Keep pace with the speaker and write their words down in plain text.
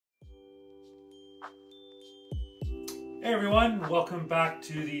Hey everyone, welcome back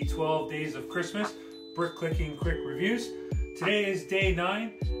to the 12 Days of Christmas Brick Clicking Quick Reviews. Today is day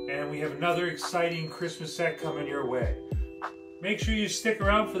 9 and we have another exciting Christmas set coming your way. Make sure you stick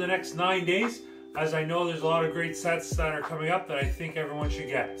around for the next 9 days, as I know there's a lot of great sets that are coming up that I think everyone should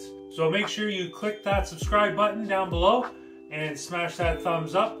get. So make sure you click that subscribe button down below and smash that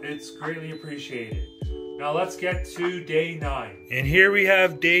thumbs up. It's greatly appreciated. Now let's get to day 9. And here we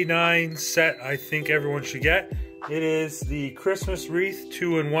have day 9 set I think everyone should get. It is the Christmas Wreath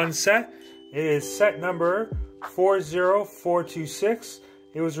 2-in-1 set. It is set number 40426.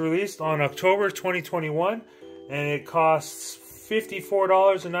 It was released on October 2021 and it costs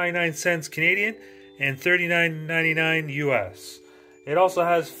 $54.99 Canadian and $39.99 US. It also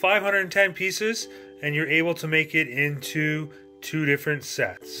has 510 pieces and you're able to make it into 2 different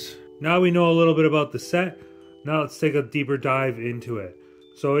sets. Now we know a little bit about the set. Now let's take a deeper dive into it.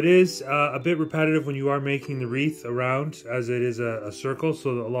 So it is a bit repetitive when you are making the wreath around, as it is a circle,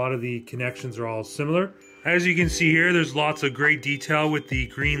 so a lot of the connections are all similar. As you can see here, there's lots of great detail with the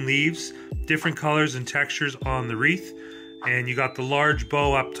green leaves, different colors and textures on the wreath, and you got the large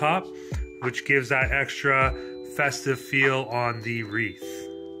bow up top, which gives that extra festive feel on the wreath.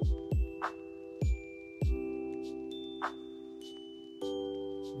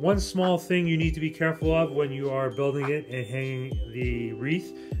 One small thing you need to be careful of when you are building it and hanging the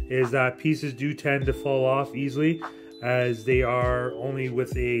wreath is that pieces do tend to fall off easily, as they are only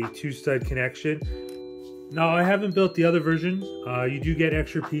with a 2-stud connection. Now I haven't built the other version. You do get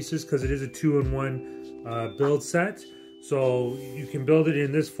extra pieces because it is a 2-in-1 build set. So you can build it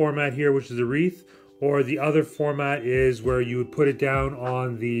in this format here, which is a wreath, or the other format is where you would put it down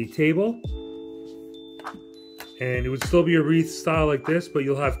on the table. And it would still be a wreath style like this, but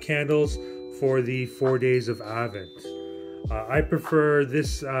you'll have candles for the 4 days of Advent. I prefer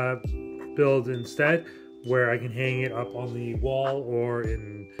this build instead, where I can hang it up on the wall or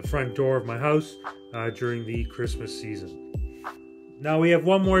in the front door of my house during the Christmas season. Now we have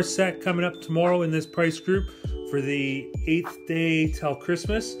one more set coming up tomorrow in this price group for the 8th day till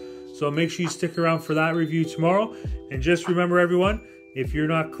Christmas. So make sure you stick around for that review tomorrow. And just remember everyone, if you're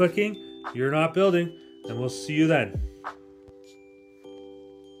not clicking, you're not building. And we'll see you then.